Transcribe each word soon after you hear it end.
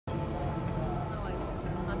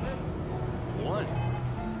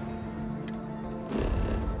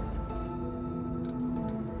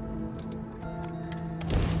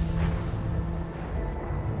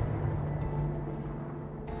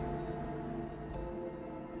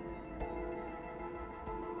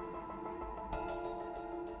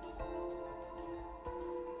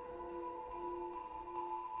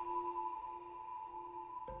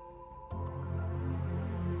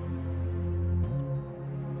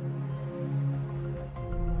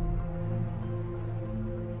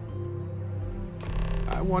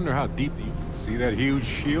I wonder how deep you see that huge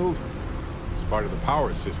shield? It's part of the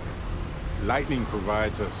power system. Lightning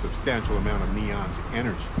provides a substantial amount of Neon's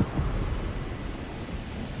energy.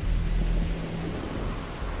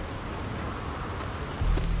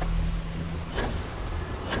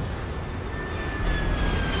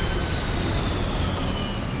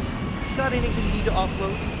 Got anything you need to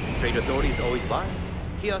offload? Trade authorities always buy.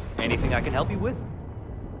 Kiosk, anything I can help you with?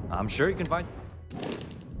 I'm sure you can find.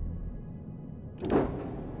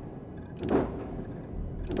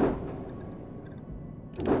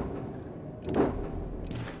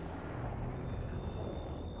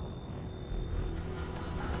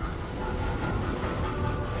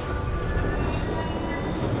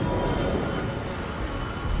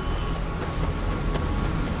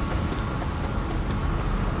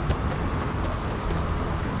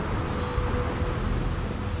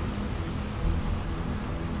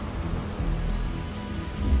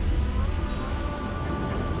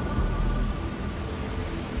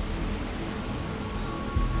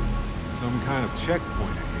 Some kind of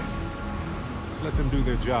checkpoint ahead. Let's let them do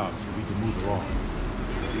their job so we can move along.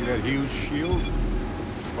 See that huge shield?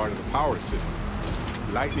 It's part of the power system.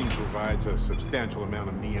 Lightning provides a substantial amount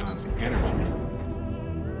of Neon's energy.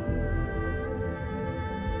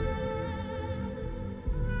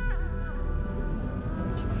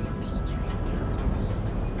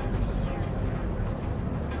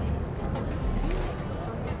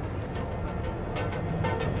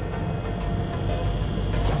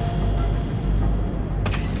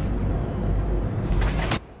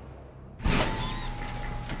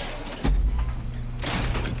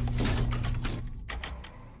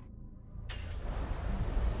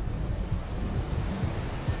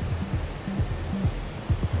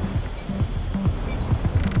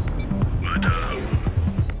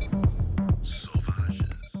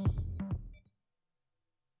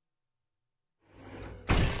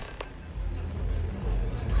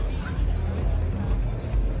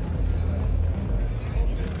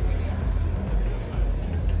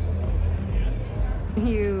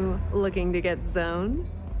 You looking to get zoned?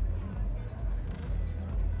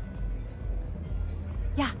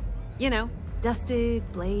 Yeah, you know,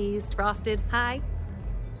 dusted, blazed, frosted, high.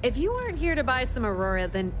 If you aren't here to buy some Aurora,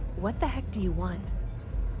 then what the heck do you want?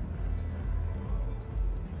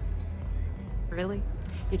 Really?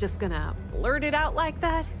 You're just gonna blurt it out like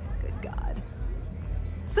that? Good God.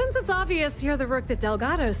 Since it's obvious you're the rook that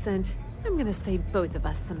Delgado sent, I'm gonna save both of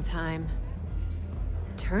us some time.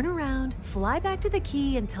 Turn around, fly back to the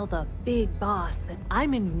key, and tell the big boss that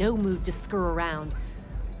I'm in no mood to screw around.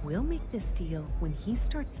 We'll make this deal when he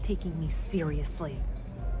starts taking me seriously.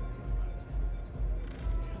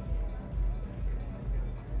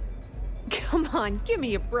 Come on, give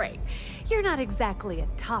me a break. You're not exactly a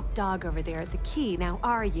top dog over there at the key, now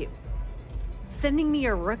are you? Sending me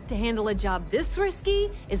a rook to handle a job this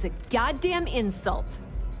risky is a goddamn insult.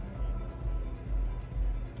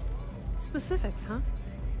 Specifics, huh?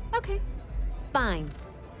 Okay, fine.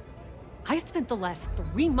 I spent the last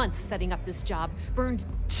 3 months setting up this job, burned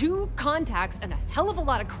 2 contacts and a hell of a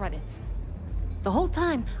lot of credits. The whole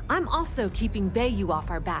time, I'm also keeping Bayou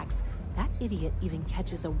off our backs. That idiot even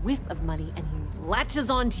catches a whiff of money and he latches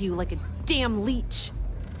onto you like a damn leech.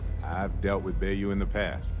 I've dealt with Bayou in the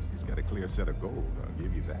past. He's got a clear set of goals, I'll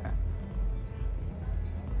give you that.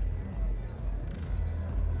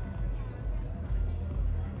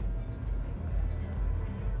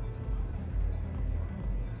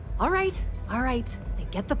 All right, I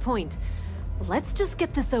get the point. Let's just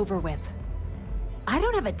get this over with. I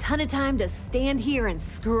don't have a ton of time to stand here and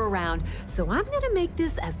screw around, so I'm gonna make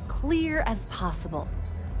this as clear as possible.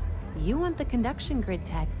 You want the conduction grid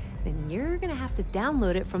tech, then you're gonna have to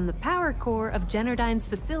download it from the power core of Generdyne's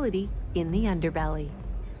facility in the underbelly.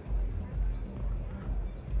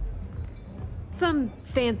 Some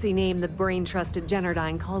fancy name the brain-trusted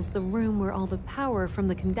Generdyne calls the room where all the power from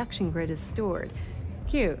the conduction grid is stored.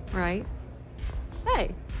 Cute, right?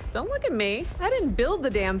 Hey, don't look at me. I didn't build the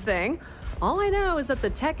damn thing. All I know is that the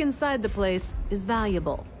tech inside the place is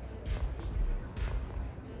valuable.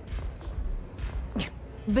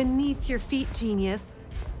 Beneath your feet, genius.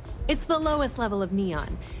 It's the lowest level of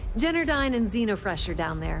Neon. Generdyne and Xenofresh are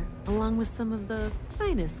down there, along with some of the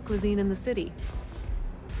finest cuisine in the city.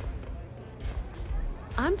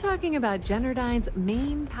 I'm talking about Generdyne's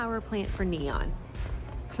main power plant for Neon.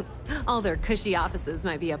 All their cushy offices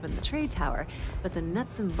might be up in the trade tower, but the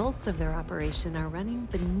nuts and bolts of their operation are running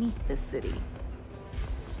beneath the city.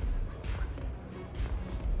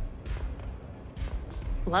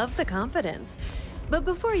 Love the confidence. But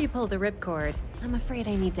before you pull the ripcord, I'm afraid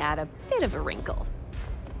I need to add a bit of a wrinkle.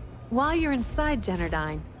 While you're inside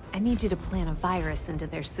Generdyne, I need you to plant a virus into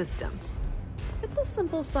their system. It's a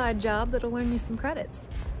simple side job that'll earn you some credits.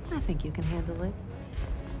 I think you can handle it.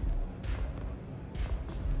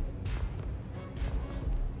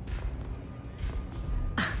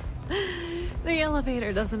 The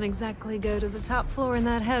elevator doesn't exactly go to the top floor in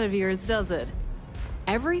that head of yours, does it?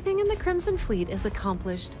 Everything in the Crimson Fleet is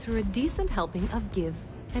accomplished through a decent helping of give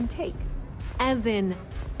and take. As in,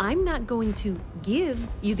 I'm not going to give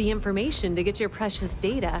you the information to get your precious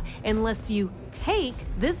data unless you take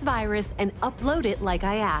this virus and upload it like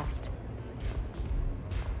I asked.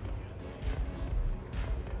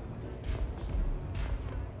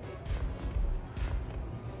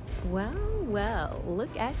 Well, well,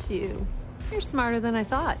 look at you. You're smarter than I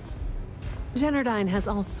thought. Generdyne has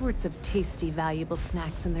all sorts of tasty, valuable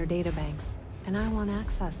snacks in their databanks, and I want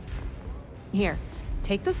access. Here,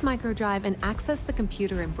 take this microdrive and access the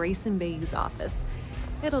computer in Brayson Bayou's office.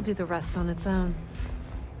 It'll do the rest on its own.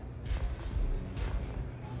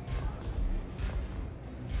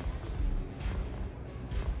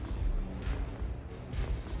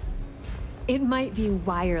 It might be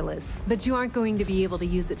wireless, but you aren't going to be able to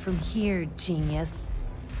use it from here, genius.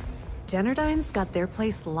 Generdyne's got their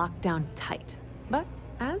place locked down tight. But,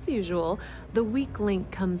 as usual, the weak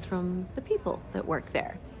link comes from the people that work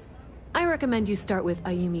there. I recommend you start with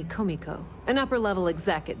Ayumi Komiko, an upper-level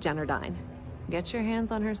exec at Generdyne. Get your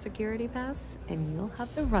hands on her security pass, and you'll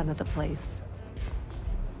have the run of the place.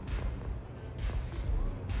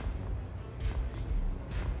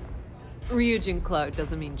 Ryujin Cloud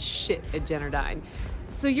doesn't mean shit at Generdyne.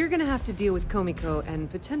 So you're gonna have to deal with Komiko and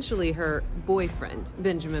potentially her boyfriend,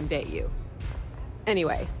 Benjamin Bayou.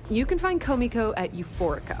 Anyway, you can find Komiko at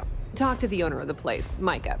Euphorica. Talk to the owner of the place,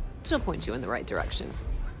 Micah. She'll point you in the right direction.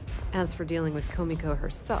 As for dealing with Komiko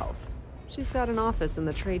herself, she's got an office in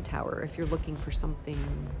the trade tower if you're looking for something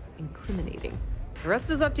incriminating. The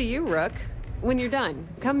rest is up to you, Rook. When you're done,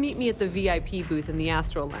 come meet me at the VIP booth in the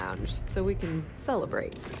Astral Lounge so we can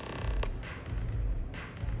celebrate.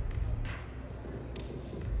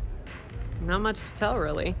 Not much to tell,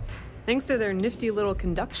 really. Thanks to their nifty little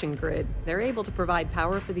conduction grid, they're able to provide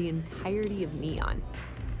power for the entirety of Neon.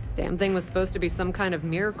 Damn thing was supposed to be some kind of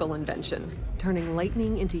miracle invention, turning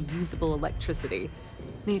lightning into usable electricity.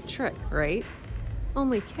 Neat trick, right?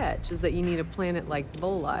 Only catch is that you need a planet like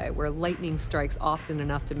Volii, where lightning strikes often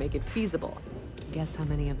enough to make it feasible. Guess how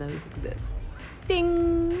many of those exist?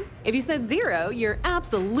 Ding! If you said 0, you're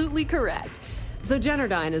absolutely correct. So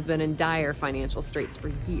Generdyne has been in dire financial straits for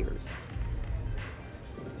years.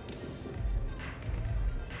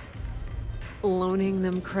 Loaning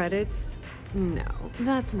them credits? No,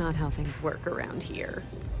 that's not how things work around here.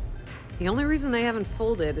 The only reason they haven't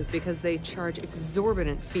folded is because they charge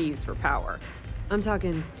exorbitant fees for power. I'm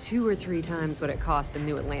talking 2 or 3 times what it costs in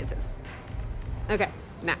New Atlantis. Okay,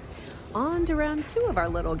 now, on to round 2 of our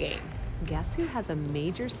little game. Guess who has a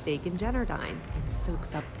major stake in Generdyne and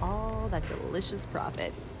soaks up all that delicious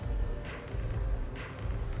profit?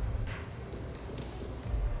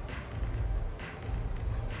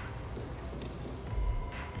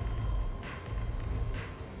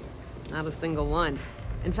 Not a single one.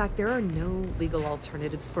 In fact, there are no legal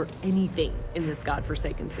alternatives for anything in this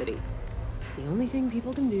godforsaken city. The only thing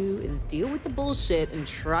people can do is deal with the bullshit and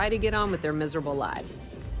try to get on with their miserable lives.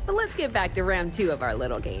 But let's get back to round 2 of our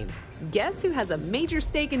little game. Guess who has a major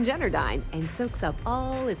stake in Generdyne and soaks up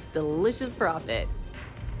all its delicious profit?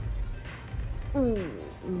 Ooh,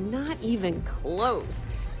 not even close.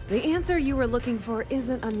 The answer you were looking for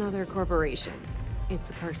isn't another corporation. It's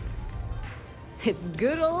a person. It's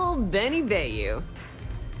good old Benny Bayou.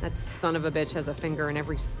 That son of a bitch has a finger in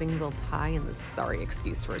every single pie in the sorry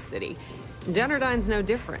excuse for a city. Generdyne's no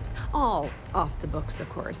different. All off the books, of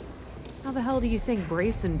course. How the hell do you think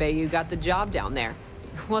Brayson Bayou got the job down there?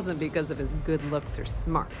 It wasn't because of his good looks or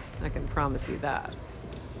smarts, I can promise you that.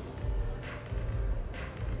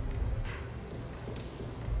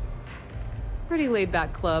 Pretty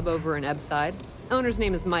laid-back club over in Ebside. Owner's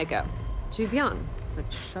name is Micah. She's young,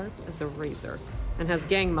 but sharp as a razor, and has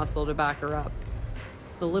gang muscle to back her up.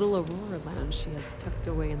 The little Aurora lounge she has tucked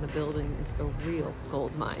away in the building is the real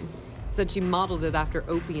gold mine. Said she modeled it after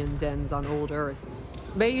opium dens on old Earth.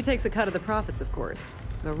 Bayou takes a cut of the profits, of course.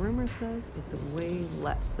 The rumor says it's way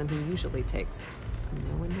less than he usually takes.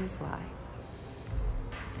 No one knows why.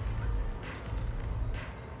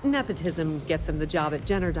 Nepotism gets him the job at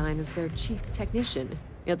Generdyne as their chief technician,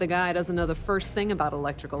 yet the guy doesn't know the first thing about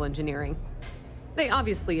electrical engineering. They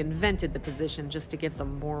obviously invented the position just to give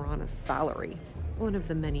them more on a salary. One of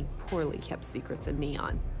the many poorly kept secrets in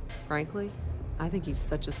Neon. Frankly, I think he's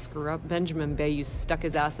such a screw-up. Benjamin Bayou stuck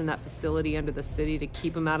his ass in that facility under the city to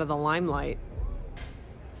keep him out of the limelight.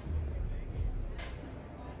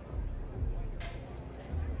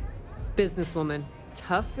 Businesswoman.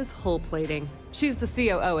 Tough as hull plating. She's the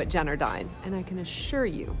COO at Jennerdyne, and I can assure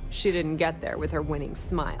you, she didn't get there with her winning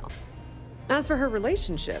smile. As for her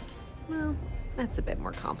relationships, well, that's a bit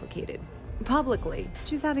more complicated. Publicly,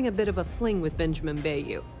 she's having a bit of a fling with Benjamin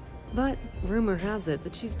Bayou. But rumor has it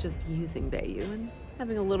that she's just using Bayou and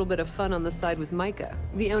having a little bit of fun on the side with Micah,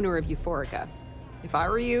 the owner of Euphorica. If I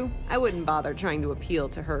were you, I wouldn't bother trying to appeal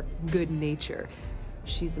to her good nature.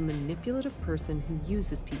 She's a manipulative person who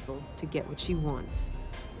uses people to get what she wants.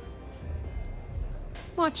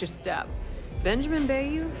 Watch your step. Benjamin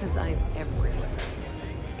Bayou has eyes everywhere.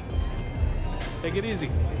 Take it easy.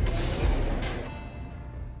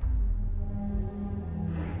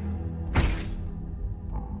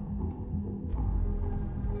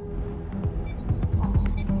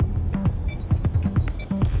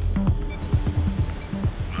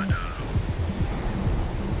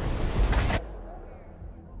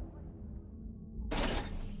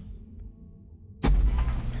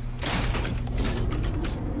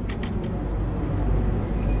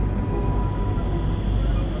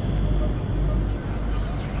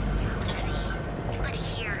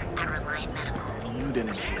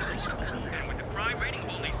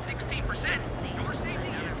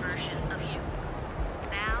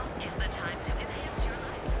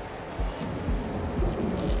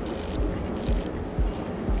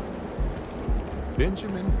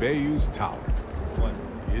 Benjamin Bayou's tower. What?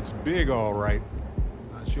 It's big, all right.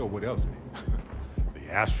 Not sure what else it is.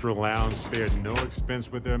 The Astral Lounge spared no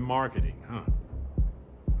expense with their marketing, huh?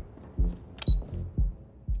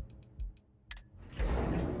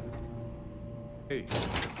 Hey,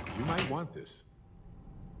 you might want this.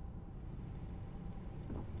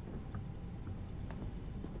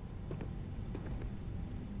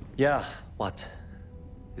 Yeah, what?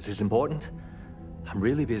 Is this important? I'm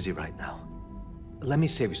really busy right now. Let me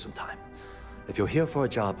save you some time. If you're here for a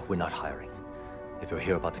job, we're not hiring. If you're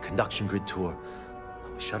here about the conduction grid tour,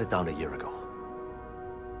 we shut it down a year ago.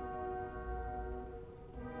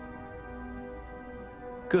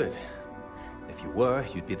 Good. If you were,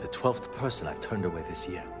 you'd be the 12th person I've turned away this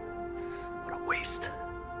year. What a waste.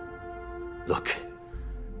 Look,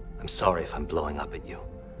 I'm sorry if I'm blowing up at you,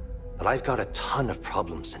 but I've got a ton of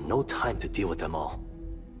problems and no time to deal with them all.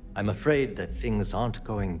 I'm afraid that things aren't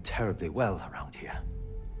going terribly well around here.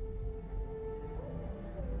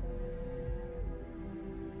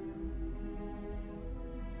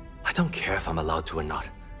 I don't care if I'm allowed to or not.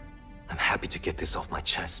 I'm happy to get this off my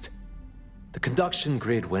chest. The conduction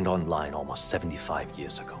grid went online almost 75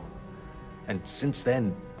 years ago. And since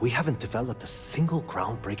then, we haven't developed a single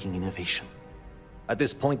groundbreaking innovation. At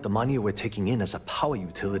this point, the money we're taking in as a power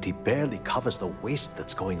utility barely covers the waste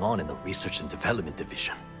that's going on in the research and development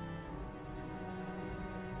division.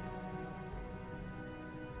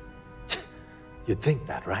 You'd think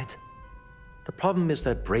that, right? The problem is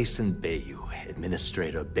that Brayson Bayou,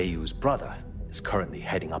 Administrator Bayou's brother, is currently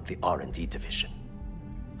heading up the R&D division.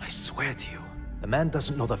 I swear to you, the man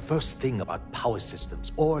doesn't know the first thing about power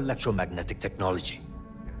systems or electromagnetic technology.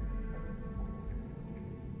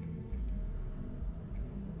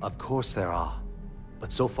 Of course there are,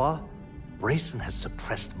 but so far, Brayson has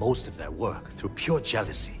suppressed most of their work through pure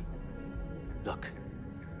jealousy. Look,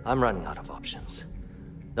 I'm running out of options.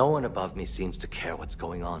 No one above me seems to care what's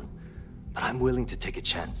going on, but I'm willing to take a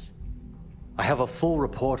chance. I have a full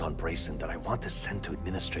report on Brayson that I want to send to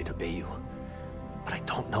Administrator Bayou, but I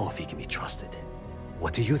don't know if he can be trusted.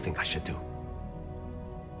 What do you think I should do?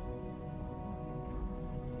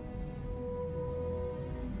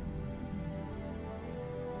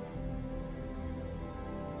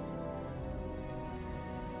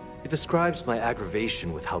 It describes my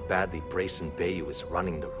aggravation with how badly Brayson Bayou is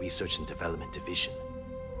running the Research and Development Division.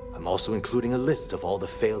 I'm also including a list of all the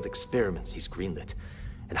failed experiments he's greenlit,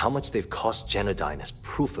 and how much they've cost Jennerdyne as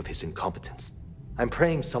proof of his incompetence. I'm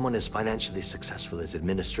praying someone as financially successful as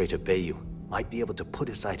Administrator Bayou might be able to put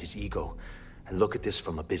aside his ego and look at this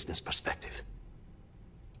from a business perspective.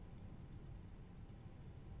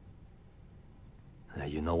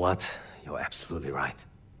 You know what? You're absolutely right.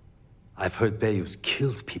 I've heard Bayou's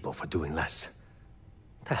killed people for doing less.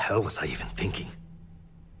 What the hell was I even thinking?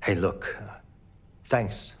 Hey, look,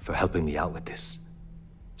 thanks for helping me out with this.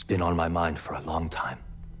 It's been on my mind for a long time.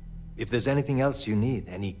 If there's anything else you need,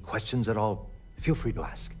 any questions at all, feel free to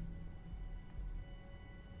ask.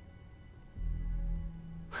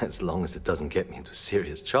 As long as it doesn't get me into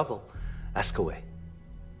serious trouble, ask away.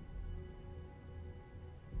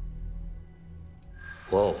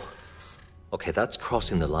 Whoa. Okay, that's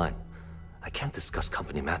crossing the line. I can't discuss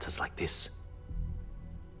company matters like this.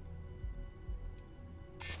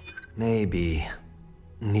 Maybe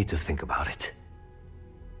need to think about it.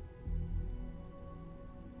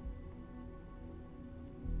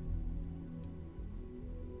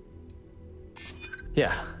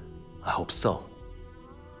 Yeah, I hope so.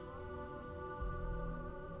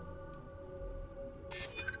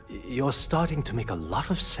 You're starting to make a lot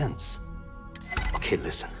of sense. Okay,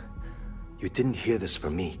 listen. You didn't hear this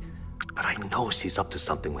from me, but I know she's up to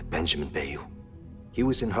something with Benjamin Bayou. He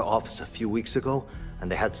was in her office a few weeks ago, and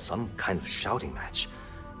they had some kind of shouting match.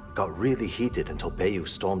 It got really heated until Bayou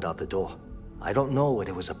stormed out the door. I don't know what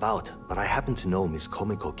it was about, but I happen to know Miss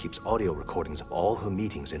Komiko keeps audio recordings of all her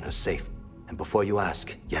meetings in her safe. And before you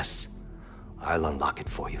ask, yes, I'll unlock it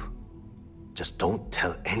for you. Just don't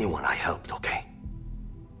tell anyone I helped, okay?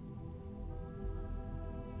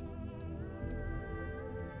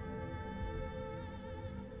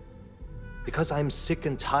 Because I'm sick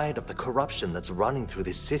and tired of the corruption that's running through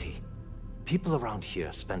this city. People around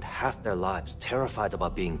here spend half their lives terrified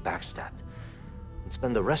about being backstabbed, and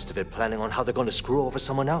spend the rest of it planning on how they're going to screw over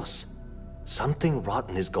someone else. Something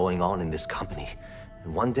rotten is going on in this company,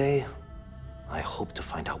 and one day, I hope to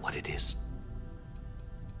find out what it is.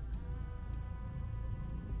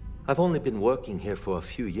 I've only been working here for a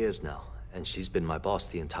few years now, and she's been my boss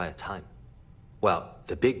the entire time. Well,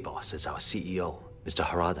 the big boss is our CEO, Mr.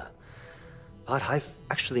 Harada. But I've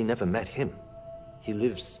actually never met him. He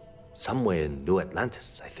lives somewhere in New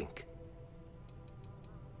Atlantis, I think.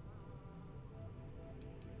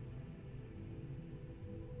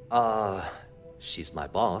 She's my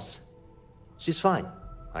boss. She's fine,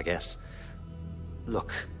 I guess.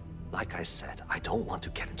 Look, like I said, I don't want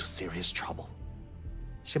to get into serious trouble.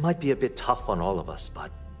 She might be a bit tough on all of us,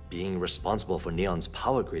 but being responsible for Neon's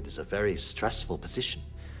power grid is a very stressful position.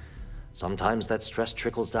 Sometimes that stress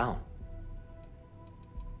trickles down.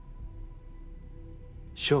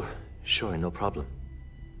 Sure, no problem.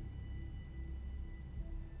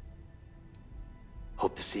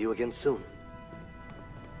 Hope to see you again soon.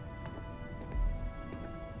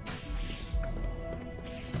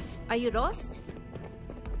 Are you lost?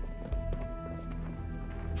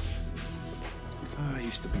 I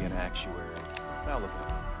used to be an actuary. Now look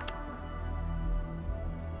at it.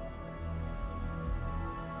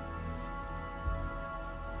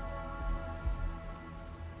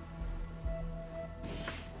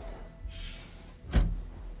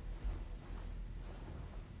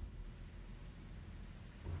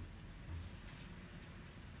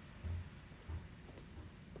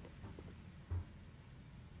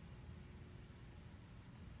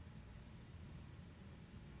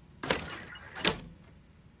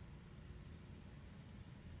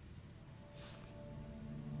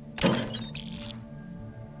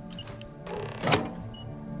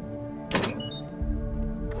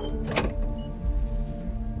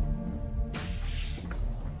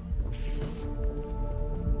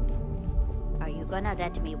 Gonna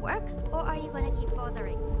let me work, or are you gonna keep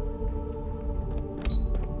bothering?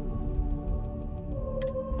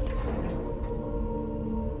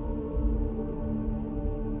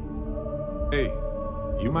 Hey,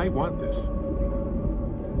 you might want this.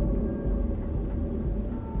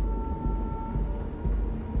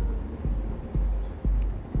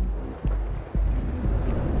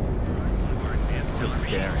 It's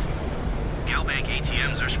scary. Galbank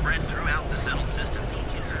ATMs are spread throughout the settled system.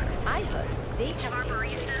 I heard they have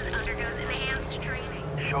baristas undergoes enhanced training.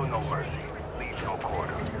 Show no mercy. Leave no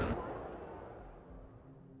quarter.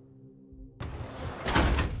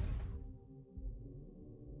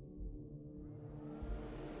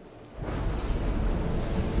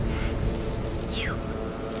 You.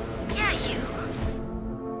 Yeah, you.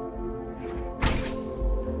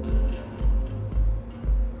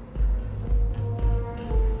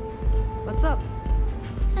 What's up?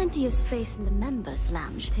 plenty of space in the members'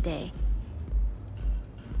 lounge today.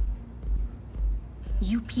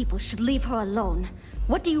 You people should leave her alone.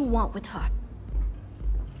 What do you want with her?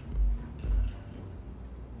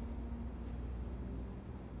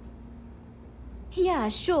 Yeah,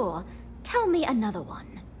 sure. Tell me another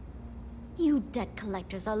one. You debt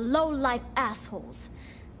collectors are low-life assholes.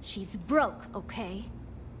 She's broke, okay?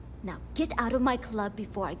 Now get out of my club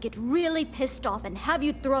before I get really pissed off and have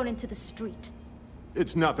you thrown into the street.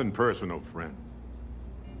 It's nothing personal, friend.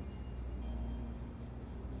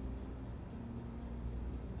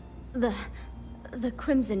 The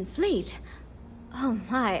Crimson Fleet? Oh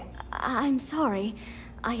my, I'm sorry.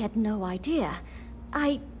 I had no idea.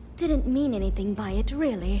 I didn't mean anything by it,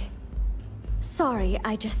 really. Sorry,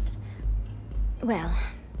 well,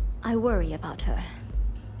 I worry about her.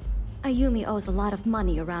 Ayumi owes a lot of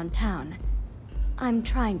money around town. I'm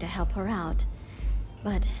trying to help her out.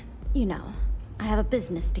 But, you know, I have a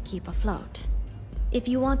business to keep afloat. If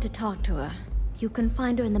you want to talk to her, you can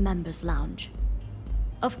find her in the members' lounge.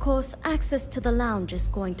 Of course, access to the lounge is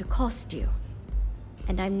going to cost you.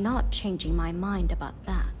 and I'm not changing my mind about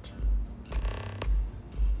that.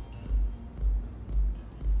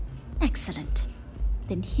 Excellent.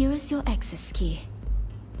 Then here is your access key.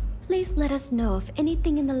 Please let us know if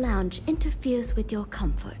anything in the lounge interferes with your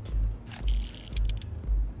comfort.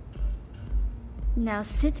 Now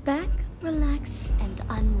sit back, relax, and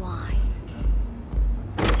unwind.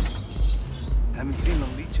 Haven't seen the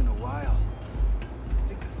leech in a while.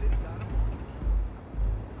 Think the city got him?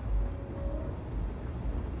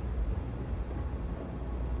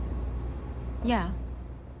 Yeah.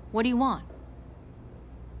 What do you want?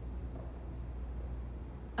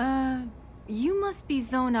 You must be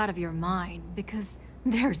zoned out of your mind, because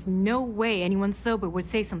there's no way anyone sober would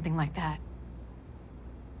say something like that.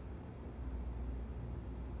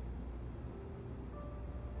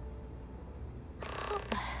 How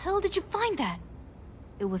the hell did you find that?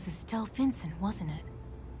 It was Estelle Vincent, wasn't it?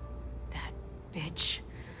 That bitch.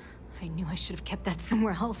 I knew I should have kept that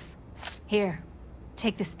somewhere else. Here,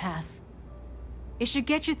 take this pass. It should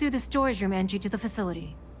get you through the storage room entry to the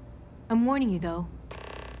facility. I'm warning you, though.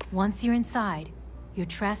 Once you're inside, you're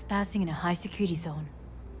trespassing in a high-security zone.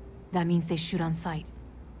 That means they shoot on sight.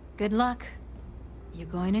 Good luck. You're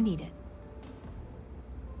going to need it.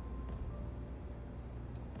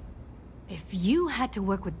 If you had to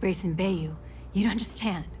work with Grayson Bayou, you'd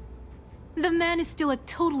understand. The man is still a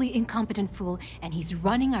totally incompetent fool, and he's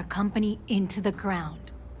running our company into the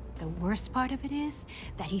ground. The worst part of it is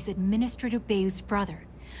that he's Administrator Bayou's brother,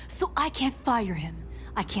 so I can't fire him.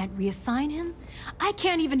 I can't reassign him. I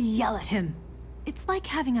can't even yell at him. It's like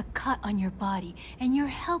having a cut on your body and you're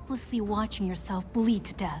helplessly watching yourself bleed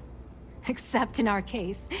to death. Except in our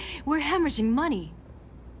case, we're hemorrhaging money.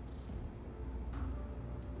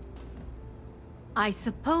 I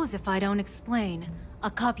suppose if I don't explain,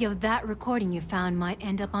 a copy of that recording you found might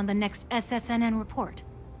end up on the next SSNN report.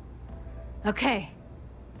 Okay,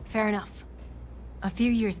 fair enough. A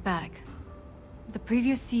few years back, the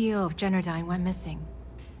previous CEO of Generdyne went missing.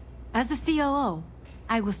 As the COO,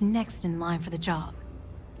 I was next in line for the job.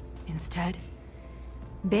 Instead,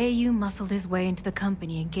 Bayou muscled his way into the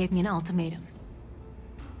company and gave me an ultimatum.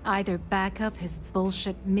 Either back up his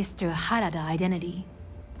bullshit Mr. Harada identity,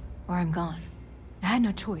 or I'm gone. I had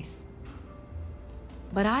no choice.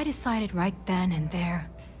 But I decided right then and there,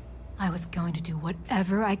 I was going to do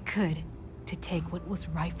whatever I could to take what was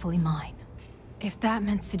rightfully mine. If that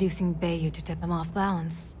meant seducing Bayou to tip him off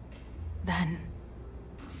balance, then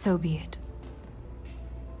so be it.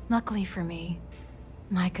 Luckily for me,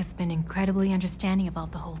 Mike has been incredibly understanding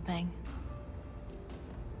about the whole thing.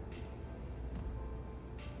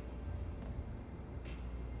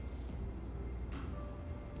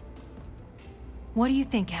 What do you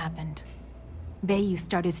think happened? Bayou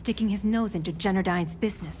started sticking his nose into Generdyne's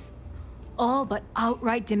business, all but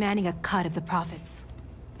outright demanding a cut of the profits.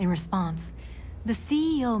 In response, the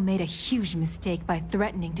CEO made a huge mistake by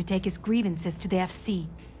threatening to take his grievances to the FC.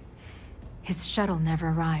 His shuttle never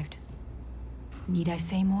arrived. Need I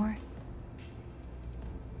say more?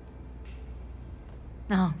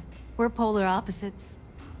 No, we're polar opposites,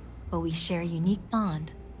 but we share a unique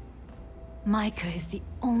bond. Micah is the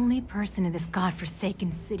only person in this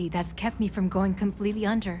godforsaken city that's kept me from going completely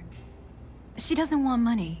under. She doesn't want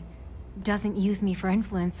money, doesn't use me for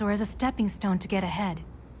influence or as a stepping stone to get ahead.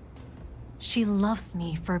 She loves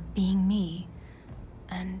me for being me,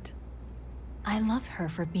 and I love her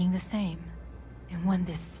for being the same. And when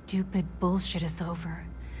this stupid bullshit is over,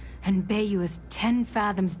 and Bayou is 10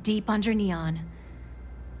 fathoms deep under Neon,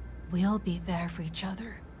 we'll be there for each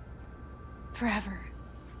other. Forever.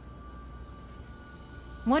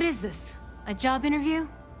 What is this? A job interview?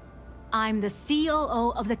 I'm the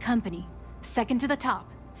COO of the company, second to the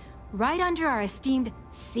top, right under our esteemed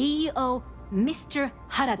CEO, Mr.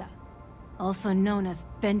 Harada, also known as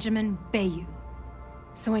Benjamin Bayou.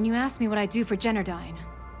 So when you ask me what I do for Generdyne,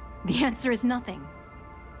 the answer is nothing.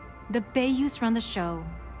 The Bayous run the show,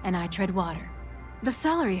 and I tread water. The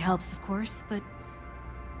salary helps, of course, but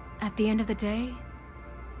at the end of the day,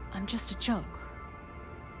 I'm just a joke.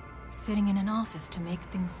 Sitting in an office to make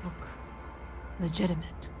things look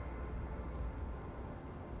legitimate.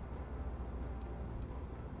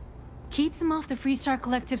 Keeps them off the Freestar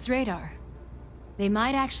Collective's radar. They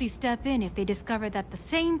might actually step in if they discover that the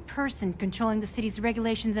same person controlling the city's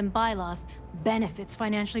regulations and bylaws benefits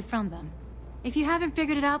financially from them. If you haven't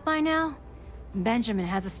figured it out by now, Benjamin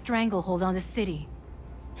has a stranglehold on the city.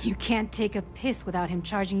 You can't take a piss without him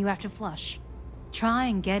charging you after flush. Try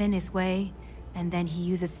and get in his way, and then he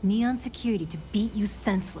uses Neon security to beat you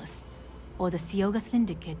senseless, or the Sioga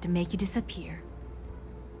Syndicate to make you disappear.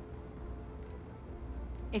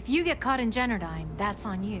 If you get caught in Generdyne, that's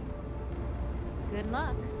on you. Good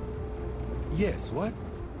luck. Yes, what?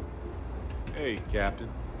 Hey, Captain.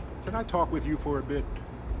 Can I talk with you for a bit?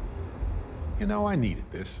 You know, I needed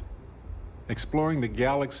this. Exploring the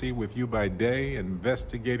galaxy with you by day,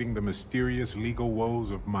 investigating the mysterious legal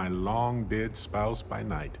woes of my long-dead spouse by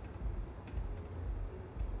night.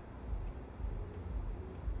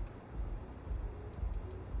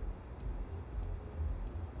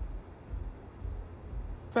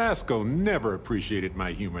 Vasco never appreciated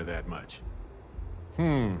my humor that much.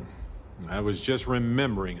 I was just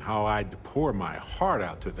remembering how I'd pour my heart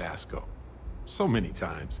out to Vasco. So many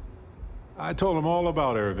times. I told him all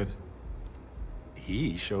about Irvin.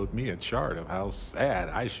 He showed me a chart of how sad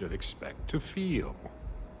I should expect to feel.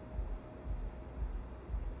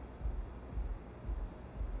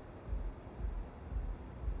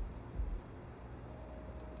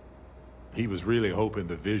 He was really hoping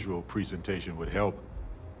the visual presentation would help.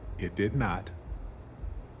 It did not.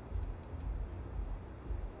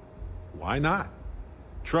 Why not?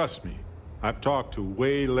 Trust me, I've talked to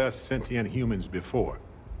way less sentient humans before.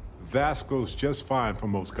 Vasco's just fine for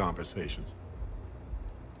most conversations.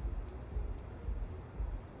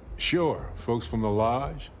 Sure, folks from the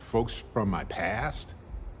Lodge, folks from my past.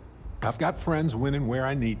 I've got friends when and where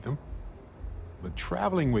I need them. But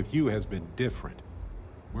traveling with you has been different.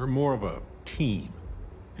 We're more of a team.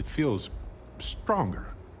 It feels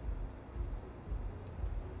stronger.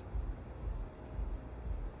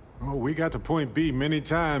 Oh, we got to point B many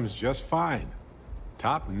times just fine.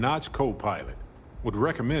 Top-notch co-pilot. Would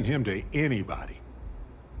recommend him to anybody.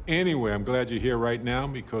 Anyway, I'm glad you're here right now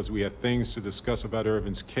because we have things to discuss about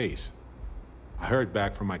Irvin's case. I heard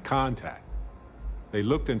back from my contact. They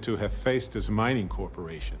looked into Hephaestus Mining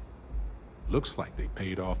Corporation. Looks like they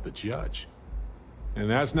paid off the judge. And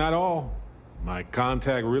that's not all. My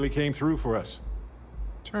contact really came through for us.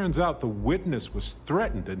 Turns out the witness was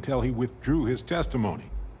threatened until he withdrew his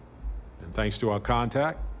testimony. And thanks to our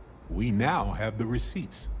contact, we now have the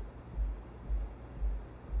receipts.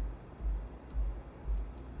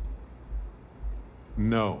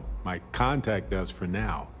 No, my contact does for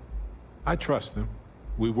now. I trust him.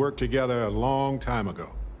 We worked together a long time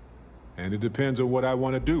ago. And it depends on what I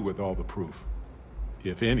want to do with all the proof.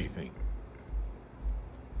 If anything.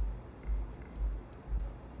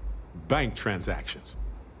 Bank transactions.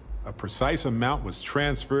 A precise amount was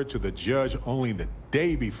transferred to the judge only the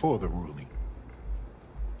day before the ruling.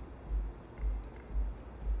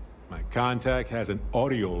 My contact has an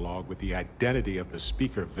audio log with the identity of the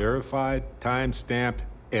speaker verified, time-stamped,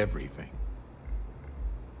 everything.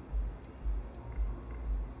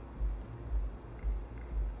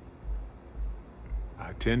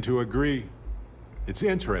 I tend to agree. It's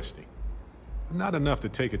interesting, but not enough to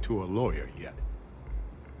take it to a lawyer yet.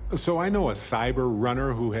 So I know a cyber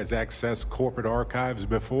runner who has accessed corporate archives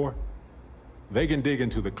before. They can dig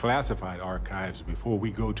into the classified archives before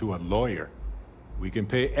we go to a lawyer. We can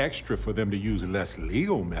pay extra for them to use less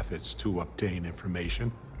legal methods to obtain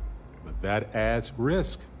information, but that adds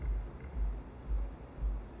risk.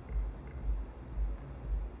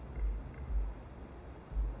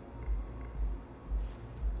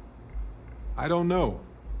 I don't know.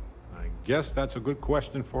 I guess that's a good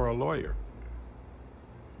question for a lawyer.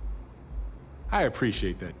 I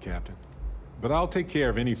appreciate that, Captain. But I'll take care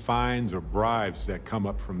of any fines or bribes that come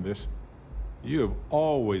up from this. You have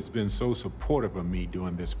always been so supportive of me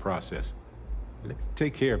during this process. Let me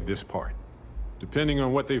take care of this part. Depending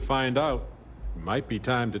on what they find out, it might be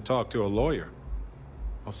time to talk to a lawyer.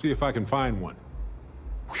 I'll see if I can find one.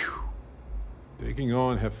 Whew. Taking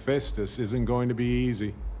on Hephaestus isn't going to be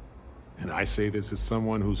easy. And I say this as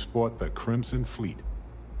someone who's fought the Crimson Fleet.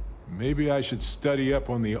 Maybe I should study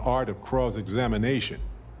up on the art of cross-examination.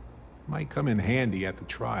 Might come in handy at the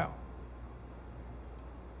trial.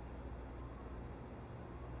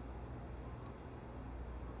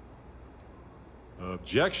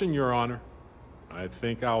 Objection, Your Honor. I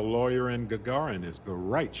think our lawyer in Gagarin is the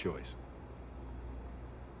right choice.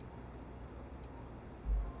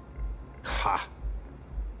 Ha!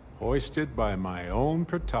 Hoisted by my own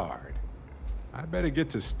petard. I better get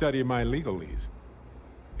to study my legalese.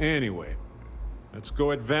 Anyway, let's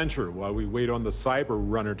go adventure while we wait on the cyber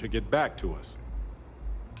runner to get back to us.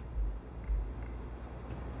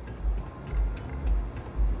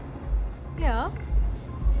 Yeah.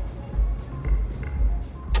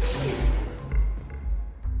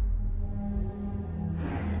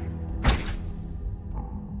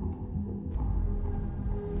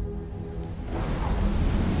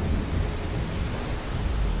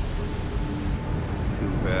 Too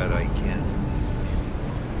bad I can't squeeze it.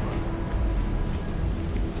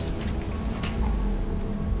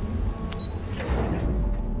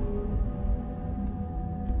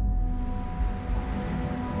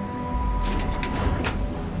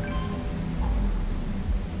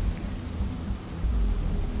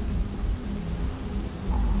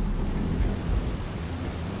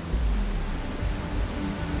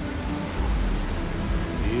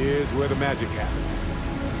 Here's where the magic happens.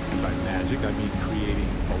 And by magic, I mean creating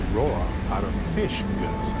Aurora out of fish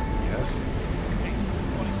guts, I guess. Hey,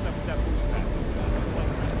 funny stuff with that boost pack.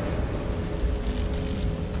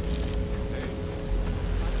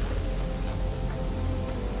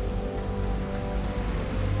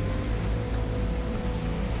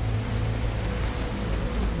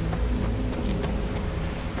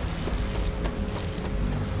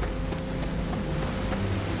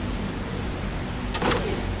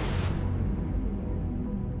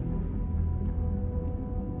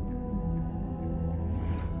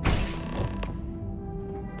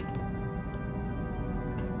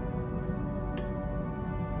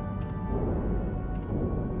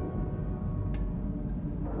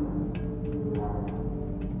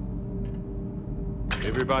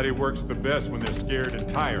 Everybody works the best when they're scared and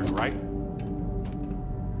tired, right?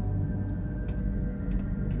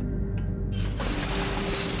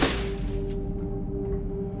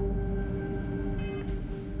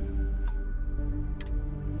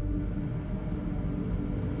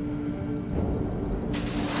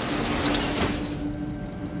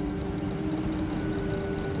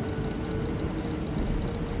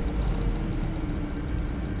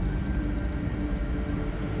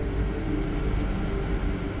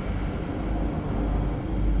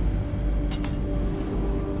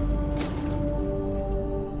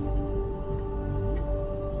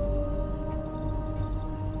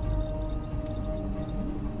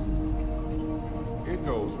 It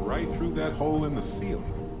goes right through that hole in the ceiling.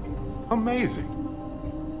 Amazing.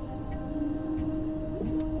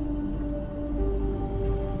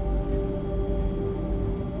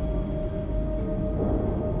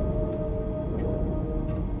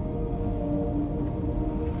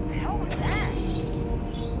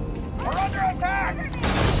 We're under attack!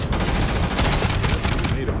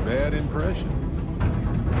 Guess we made a bad impression.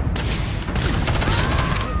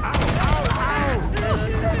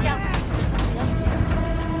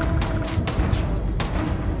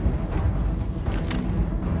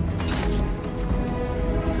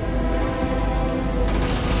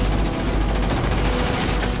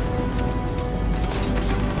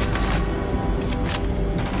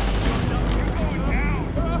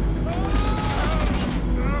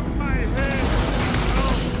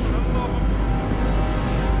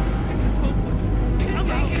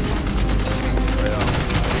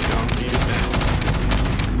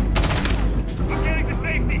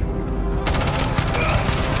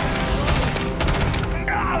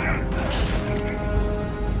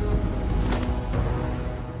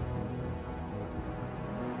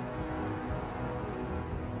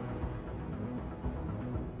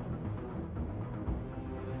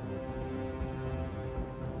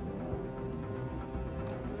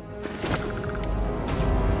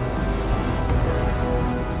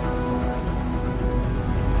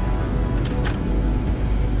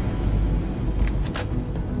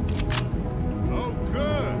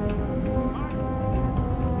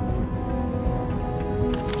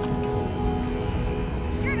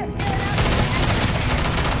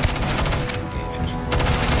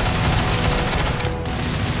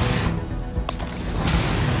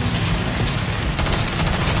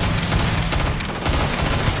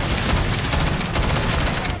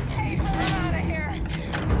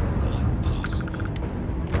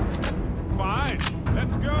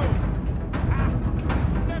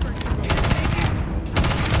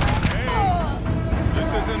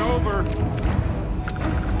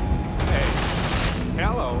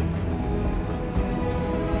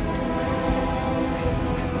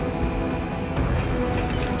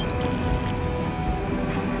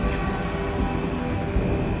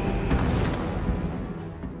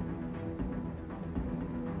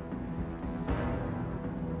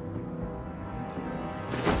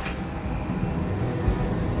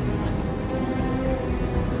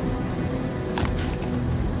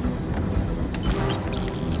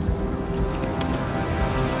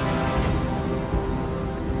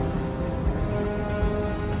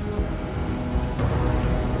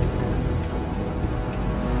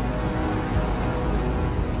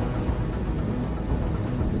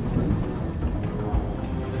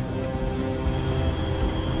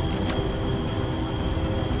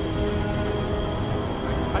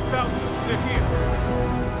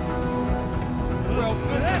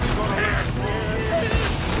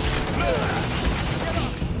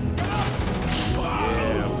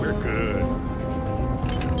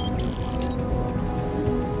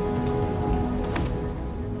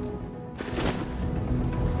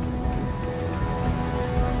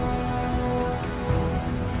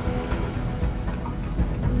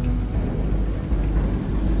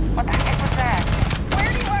 What the heck was that? Where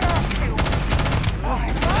do you run off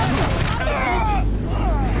to?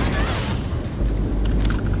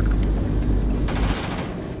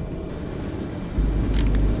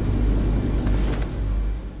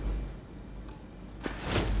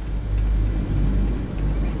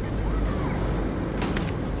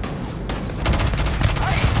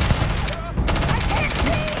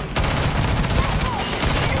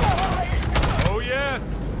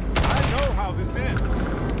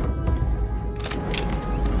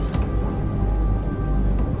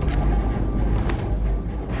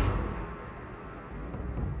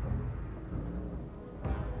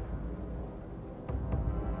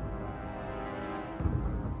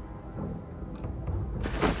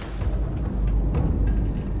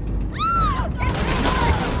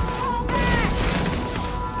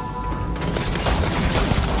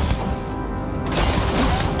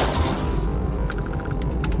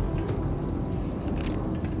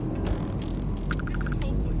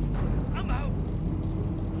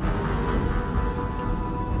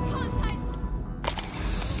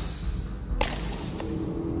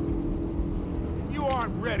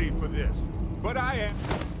 this, but I am.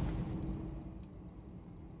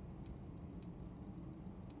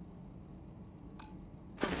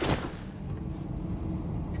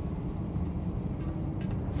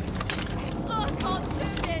 Oh, I can't do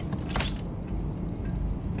this!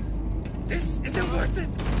 This isn't worth it!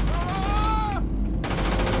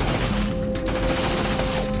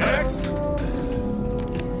 X?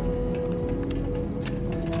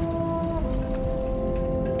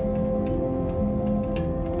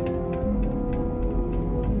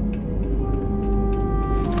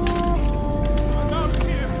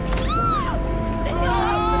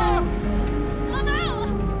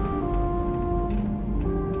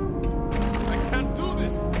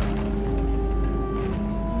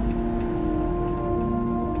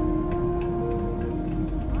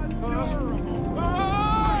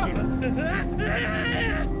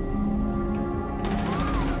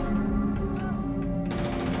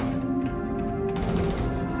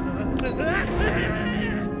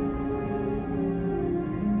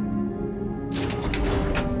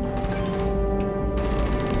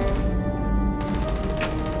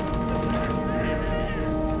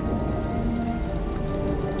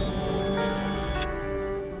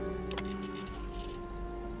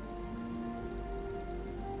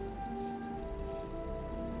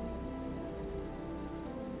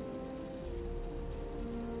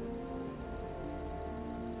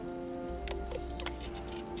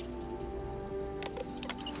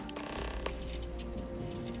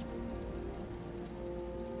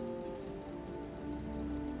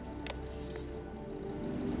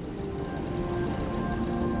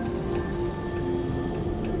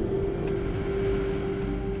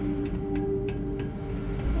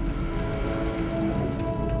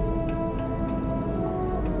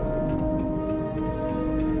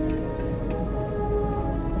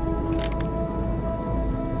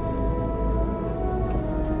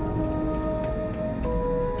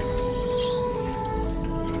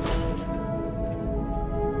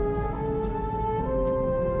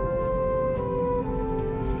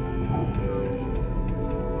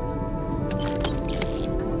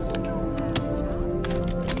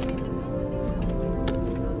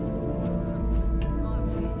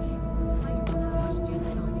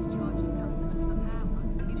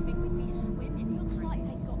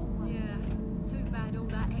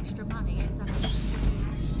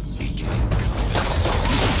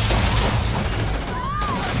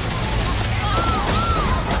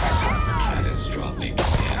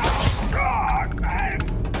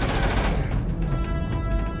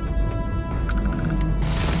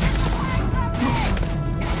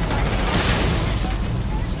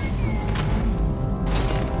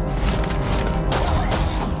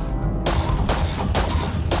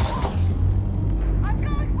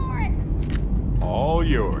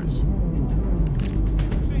 Yours.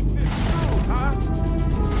 Think this through, huh?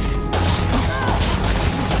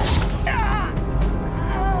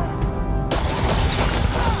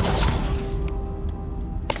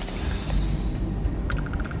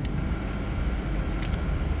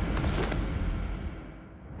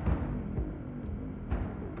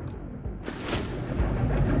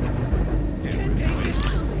 Can't take it!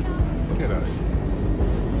 Look at us.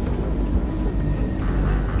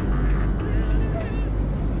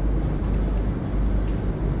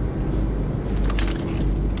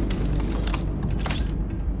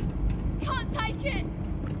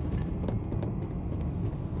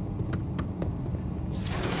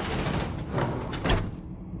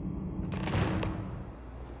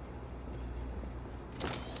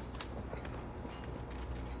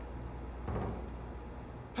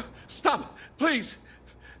 Stop! Please!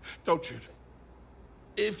 Don't shoot.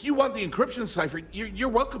 If you want the encryption cipher, you're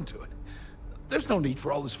welcome to it. There's no need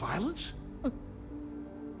for all this violence.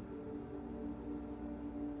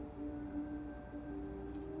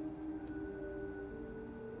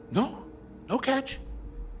 No catch.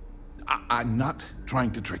 I'm not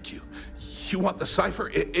trying to trick you. You want the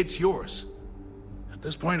cipher? It's yours. At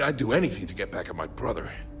this point, I'd do anything to get back at my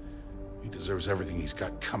brother. He deserves everything he's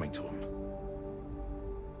got coming to him.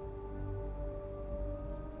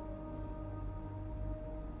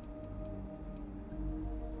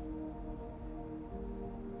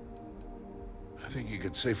 I think you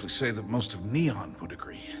could safely say that most of Neon would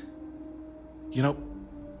agree. You know,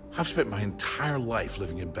 I've spent my entire life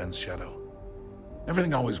living in Ben's shadow.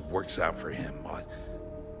 Everything always works out for him, while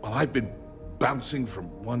I've been bouncing from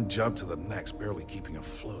one job to the next, barely keeping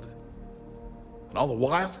afloat. And all the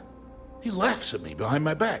while, he laughs at me behind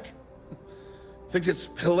my back. Thinks it's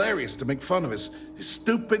hilarious to make fun of his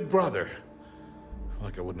stupid brother.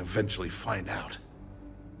 Like I wouldn't eventually find out.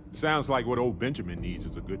 Sounds like what old Benjamin needs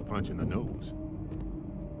is a good punch in the nose.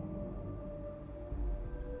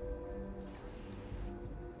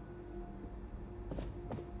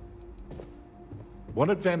 One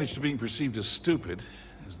advantage to being perceived as stupid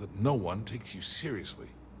is that no one takes you seriously.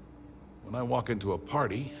 When I walk into a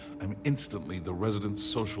party, I'm instantly the resident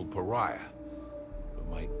social pariah. But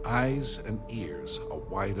my eyes and ears are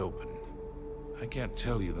wide open. I can't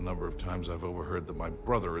tell you the number of times I've overheard that my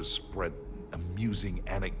brother has spread amusing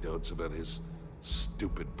anecdotes about his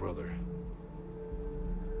stupid brother.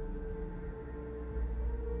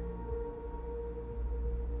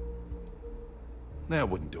 That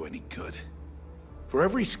wouldn't do any good. For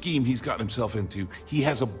every scheme he's gotten himself into, he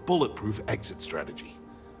has a bulletproof exit strategy.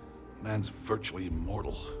 Man's virtually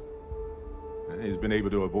immortal. He's been able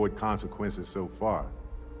to avoid consequences so far,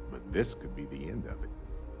 but this could be the end of it.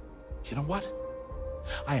 You know what?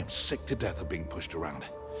 I am sick to death of being pushed around.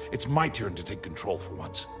 It's my turn to take control for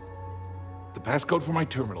once. The passcode for my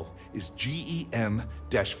terminal is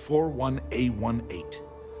GEN-41A18.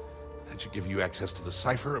 That should give you access to the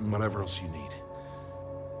cipher and whatever else you need.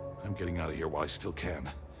 I'm getting out of here while I still can.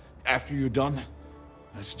 After you're done,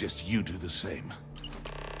 I suggest you do the same.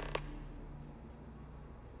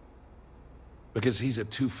 Because he's a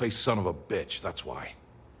two-faced son of a bitch, that's why.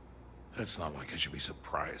 It's not like I should be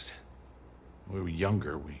surprised. When we were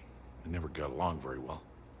younger, we never got along very well.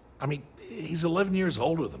 I mean, he's 11 years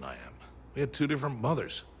older than I am. We had two different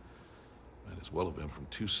mothers. Might as well have been from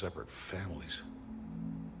two separate families.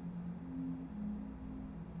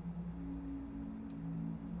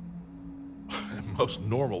 Most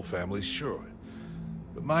normal families, sure.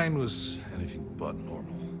 But mine was anything but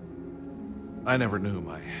normal. I never knew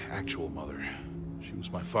my actual mother. She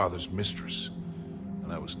was my father's mistress.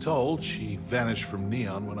 And I was told she vanished from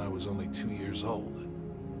Neon when I was only 2 years old.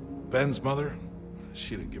 Ben's mother,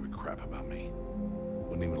 she didn't give a crap about me.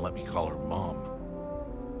 Wouldn't even let me call her Mom.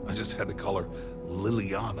 I just had to call her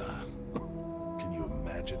Liliana. Can you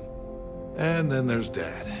imagine? And then there's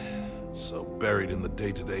Dad. So buried in the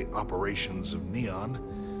day-to-day operations of Neon,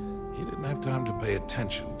 he didn't have time to pay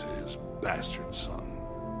attention to his bastard son.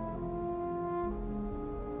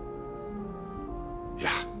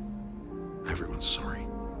 Yeah, everyone's sorry.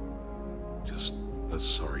 Just as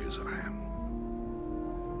sorry as I am.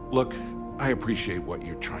 Look, I appreciate what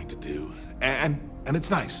you're trying to do, and it's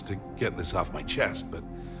nice to get this off my chest, but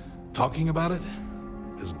talking about it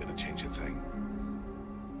isn't gonna change a thing.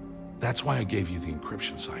 That's why I gave you the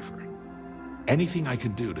encryption cipher. Anything I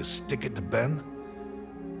can do to stick it to Ben,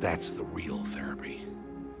 that's the real therapy.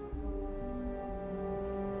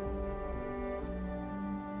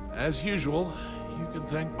 As usual, you can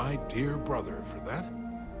thank my dear brother for that.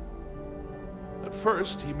 At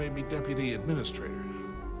first, he made me deputy administrator.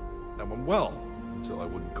 That went well, until I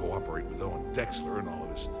wouldn't cooperate with Owen Dexler and all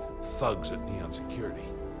of his thugs at Neon Security.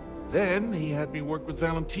 Then, he had me work with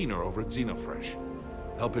Valentina over at Xenofresh,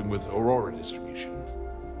 helping with Aurora distribution,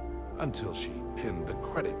 until she pinned a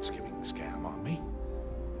credit skimming scam on me.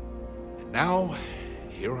 And now,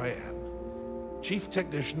 here I am, chief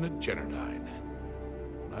technician at Generdyne.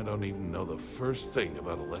 And I don't even know the first thing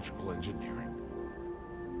about electrical engineering.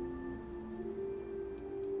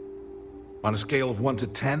 On a scale of 1 to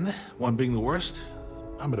 10, 1 being the worst,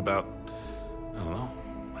 I'm at about, I don't know,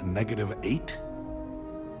 a -8.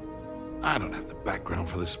 I don't have the background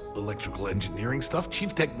for this electrical engineering stuff.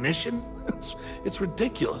 Chief technician? It's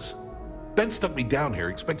ridiculous. Ben stuck me down here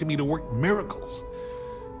expecting me to work miracles.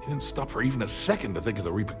 He didn't stop for even a second to think of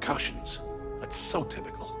the repercussions. That's so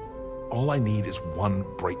typical. All I need is one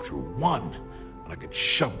breakthrough, one, and I could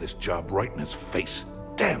shove this job right in his face.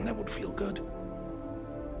 Damn, that would feel good.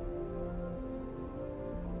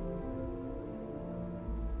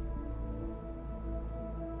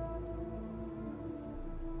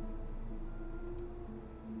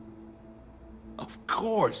 Of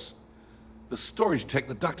course. The storage tech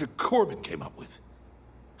that Dr. Corbin came up with.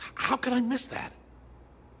 How could I miss that?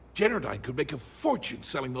 Generdyne could make a fortune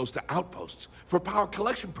selling those to outposts for power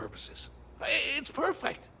collection purposes. It's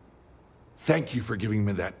perfect. Thank you for giving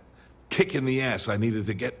me that kick in the ass I needed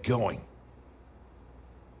to get going.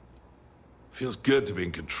 Feels good to be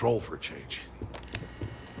in control for a change.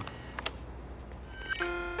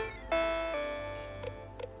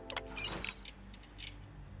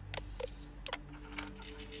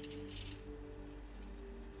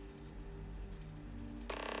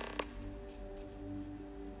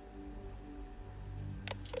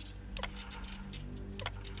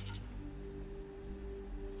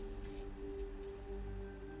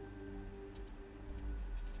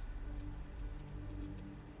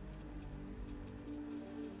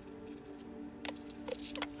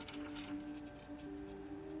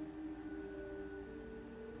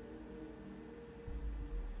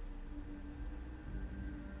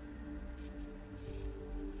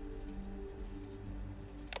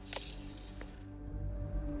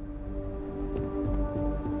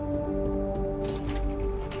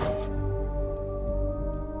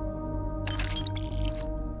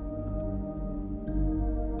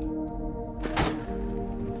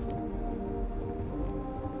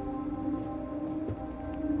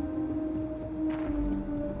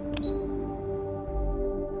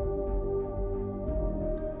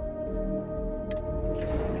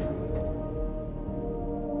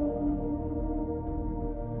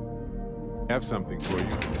 Have something for you.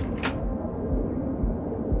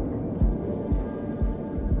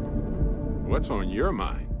 What's on your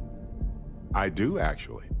mind? I do,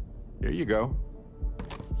 actually. Here you go.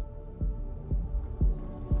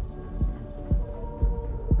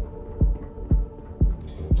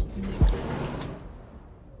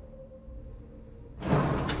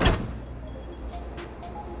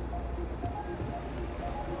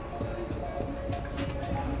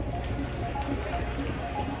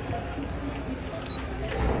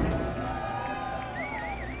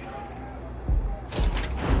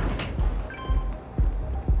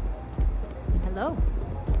 Hello.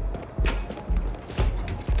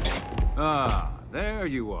 Ah, there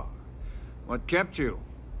you are. What kept you?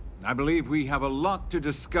 I believe we have a lot to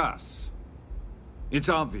discuss. It's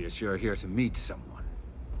obvious you're here to meet someone.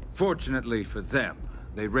 Fortunately for them,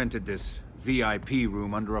 they rented this VIP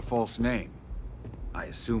room under a false name. I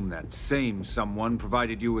assume that same someone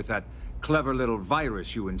provided you with that clever little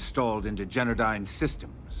virus you installed into Generdyne's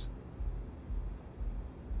systems.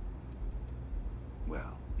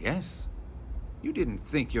 Well, yes. You didn't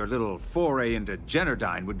think your little foray into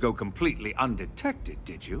Generdyne would go completely undetected,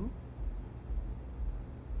 did you?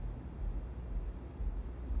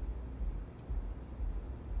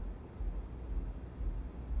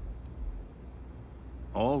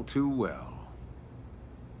 All too well.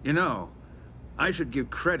 You know, I should give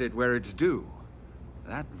credit where it's due.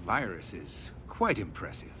 That virus is quite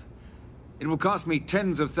impressive. It will cost me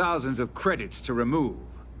tens of thousands of credits to remove.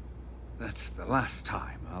 That's the last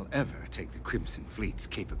time I'll ever take the Crimson Fleet's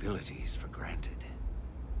capabilities for granted.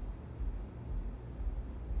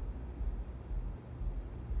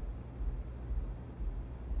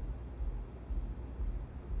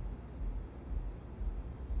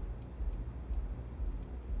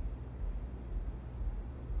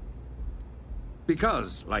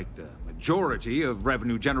 Because, like the majority of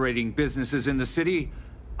revenue-generating businesses in the city,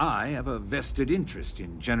 I have a vested interest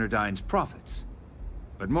in Generdyne's profits.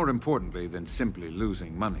 But more importantly than simply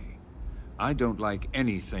losing money, I don't like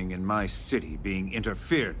anything in my city being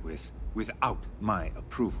interfered with without my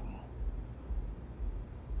approval.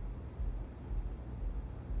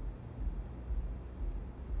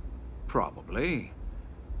 Probably.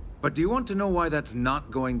 But do you want to know why that's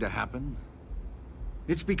not going to happen?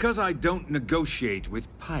 It's because I don't negotiate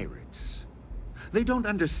with pirates. They don't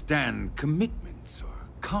understand commitments or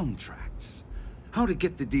contracts. How to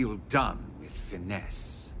get the deal done with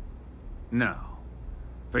finesse. No.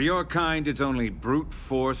 For your kind, it's only brute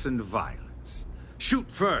force and violence.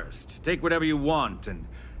 Shoot first, take whatever you want, and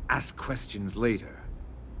ask questions later.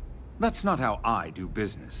 That's not how I do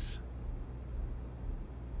business.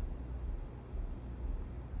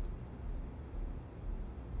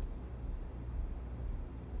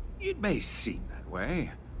 It may seem that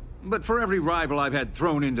way, but for every rival I've had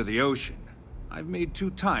thrown into the ocean, I've made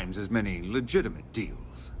 2 times as many legitimate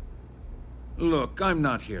deals. Look, I'm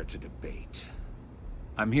not here to debate.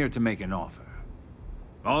 I'm here to make an offer.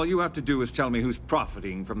 All you have to do is tell me who's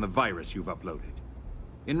profiting from the virus you've uploaded.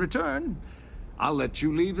 In return, I'll let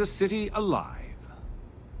you leave the city alive.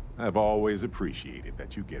 I've always appreciated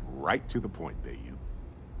that you get right to the point, Bayou.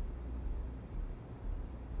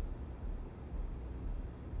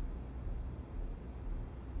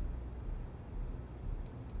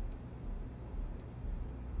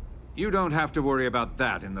 You don't have to worry about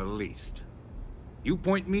that in the least. You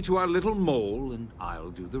point me to our little mole, and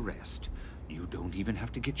I'll do the rest. You don't even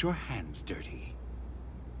have to get your hands dirty.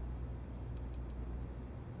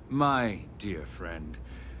 My dear friend,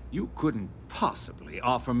 you couldn't possibly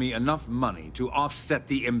offer me enough money to offset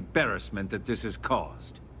the embarrassment that this has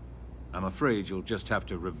caused. I'm afraid you'll just have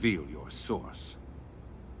to reveal your source.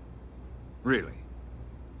 Really?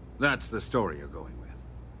 That's the story you're going with.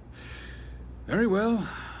 Very well.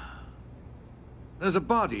 There's a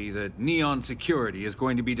body that Neon Security is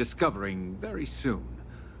going to be discovering very soon.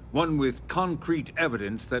 One with concrete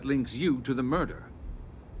evidence that links you to the murder.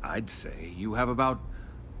 I'd say you have about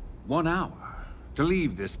 1 hour to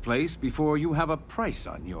leave this place before you have a price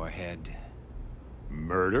on your head.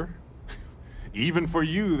 Murder? Even for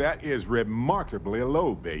you, that is remarkably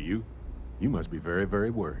low, Bayou. You must be very,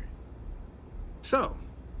 very worried. So,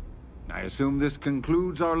 I assume this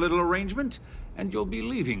concludes our little arrangement, and you'll be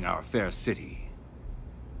leaving our fair city.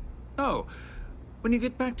 Oh, when you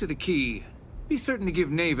get back to the Key, be certain to give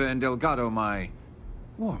Neva and Delgado my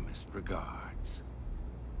warmest regards.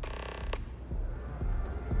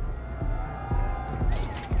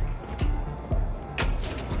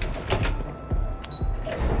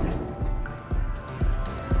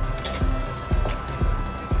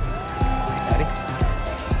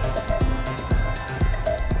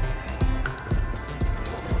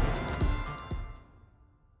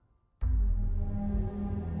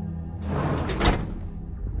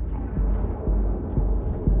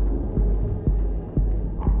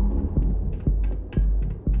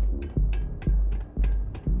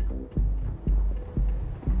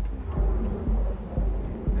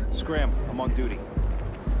 Scram, I'm on duty.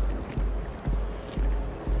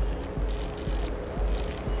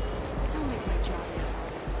 Don't make my job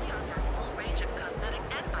We offer a full range of cosmetic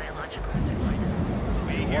and biological supplies.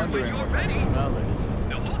 We here when Wondering you're what that ready. smell is.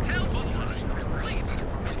 The hotel will line.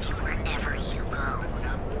 Wherever you go,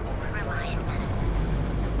 rely on that.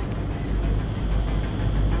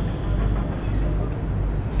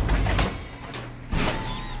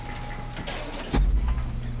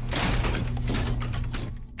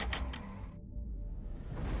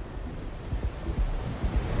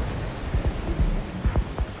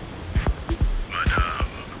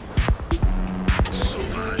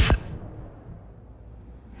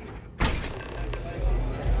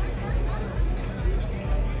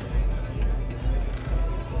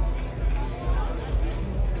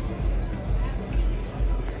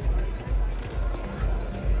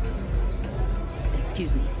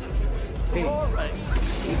 Excuse me. Hey. All right.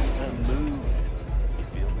 It's a mood. You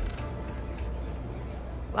feel me?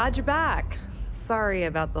 Glad you're back. Sorry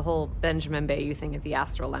about the whole Benjamin Bayou thing at the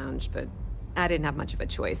Astral Lounge, but I didn't have much of a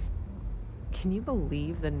choice. Can you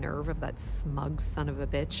believe the nerve of that smug son of a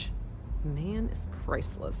bitch? The man is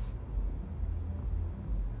priceless.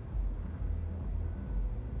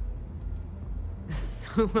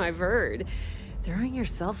 So I've heard. Throwing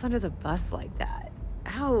yourself under the bus like that.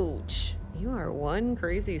 Ouch. You are one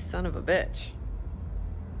crazy son of a bitch.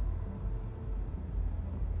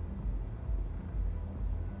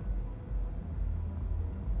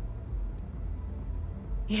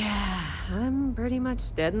 Yeah, I'm pretty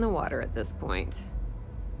much dead in the water at this point.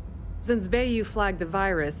 Since Bayou flagged the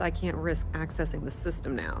virus, I can't risk accessing the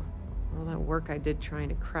system now. All that work I did trying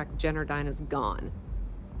to crack Generdyne is gone.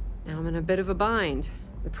 Now I'm in a bit of a bind.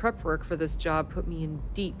 The prep work for this job put me in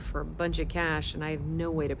deep for a bunch of cash, and I have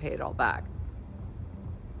no way to pay it all back.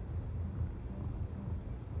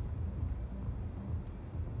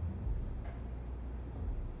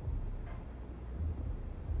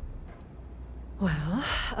 Well,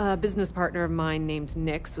 a business partner of mine named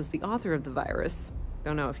Nix was the author of the virus.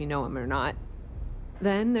 Don't know if you know him or not.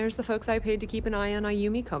 Then there's the folks I paid to keep an eye on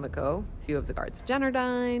Ayumi Komiko, a few of the guards at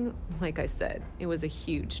Generdyne. Like I said, it was a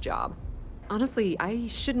huge job. Honestly, I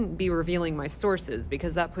shouldn't be revealing my sources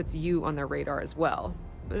because that puts you on their radar as well.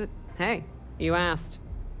 But hey, you asked.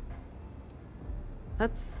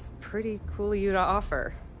 That's pretty cool of you to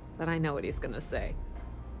offer, but I know what he's gonna say.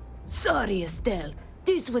 Sorry, Estelle.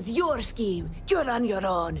 This was your scheme. You're on your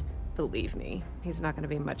own. Believe me, he's not gonna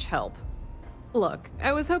be much help. Look,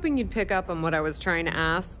 I was hoping you'd pick up on what I was trying to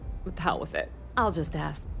ask, but the hell with it. I'll just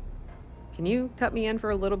ask. Can you cut me in for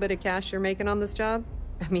a little bit of cash you're making on this job?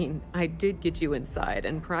 I mean, I did get you inside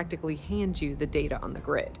and practically hand you the data on the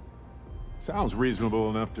grid. Sounds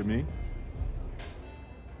reasonable enough to me.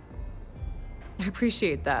 I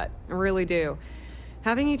appreciate that. I really do.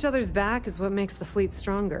 Having each other's back is what makes the fleet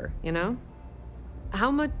stronger, you know?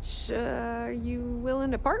 How much are you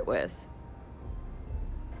willing to part with?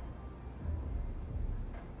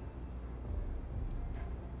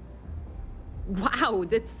 Wow,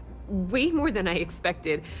 that's way more than I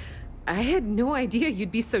expected. I had no idea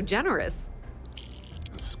you'd be so generous.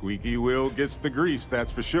 The squeaky wheel gets the grease,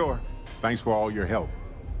 that's for sure. Thanks for all your help.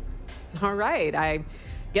 All right, I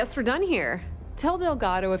guess we're done here. Tell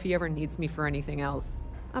Delgado if he ever needs me for anything else.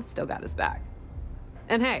 I've still got his back.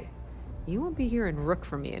 And hey, you won't be hearing Rook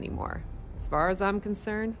from me anymore. As far as I'm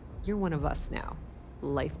concerned, you're one of us now.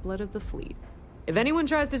 Lifeblood of the fleet. If anyone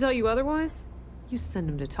tries to tell you otherwise, you send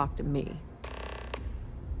them to talk to me.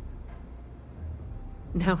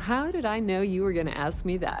 Now, how did I know you were gonna ask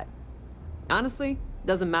me that? Honestly,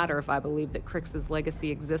 doesn't matter if I believe that Crix's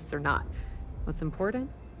legacy exists or not. What's important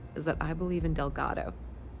is that I believe in Delgado.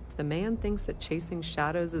 If the man thinks that chasing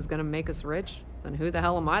shadows is gonna make us rich, then who the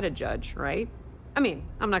hell am I to judge, right? I mean,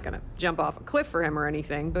 I'm not gonna jump off a cliff for him or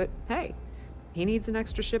anything, but hey, he needs an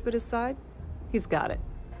extra ship at his side, he's got it.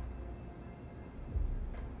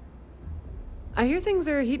 I hear things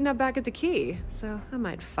are heating up back at the Key, so I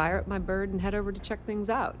might fire up my bird and head over to check things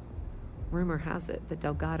out. Rumor has it that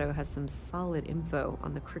Delgado has some solid info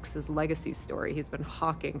on the Crix's legacy story he's been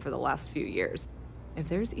hawking for the last few years. If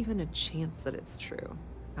there's even a chance that it's true,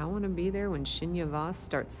 I want to be there when Shinya Voss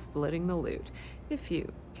starts splitting the loot, if you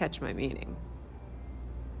catch my meaning.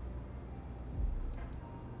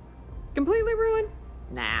 Completely ruined?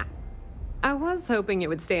 Nah. I was hoping it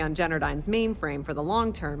would stay on Generdyne's mainframe for the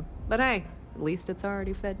long term, but hey, at least it's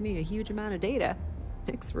already fed me a huge amount of data.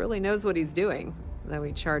 Nix really knows what he's doing, though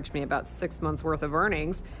he charged me about 6 months worth of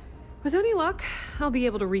earnings. With any luck, I'll be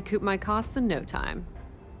able to recoup my costs in no time.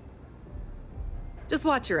 Just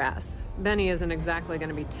watch your ass. Benny isn't exactly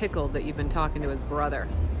gonna be tickled that you've been talking to his brother.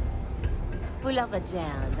 pull up a gel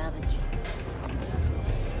and have a drink.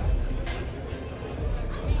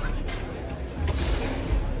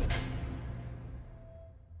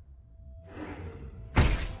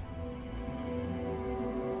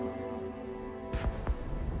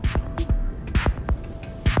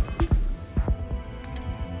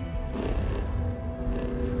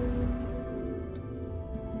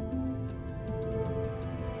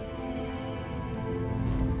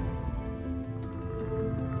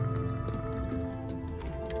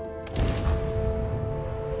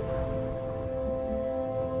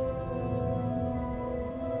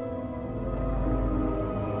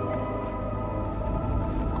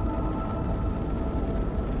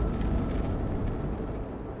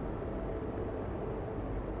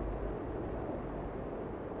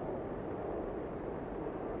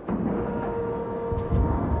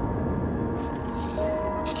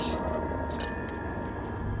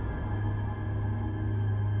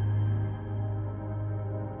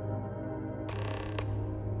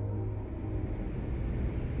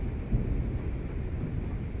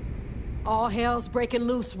 All hell's breaking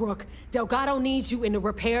loose, Rook. Delgado needs you in the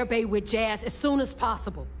repair bay with Jazz as soon as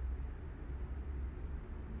possible.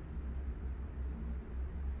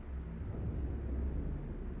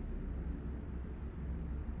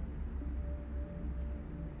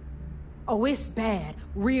 Oh, it's bad.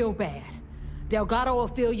 Real bad. Delgado will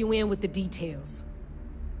fill you in with the details.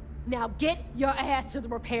 Now get your ass to the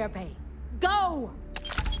repair bay. Go!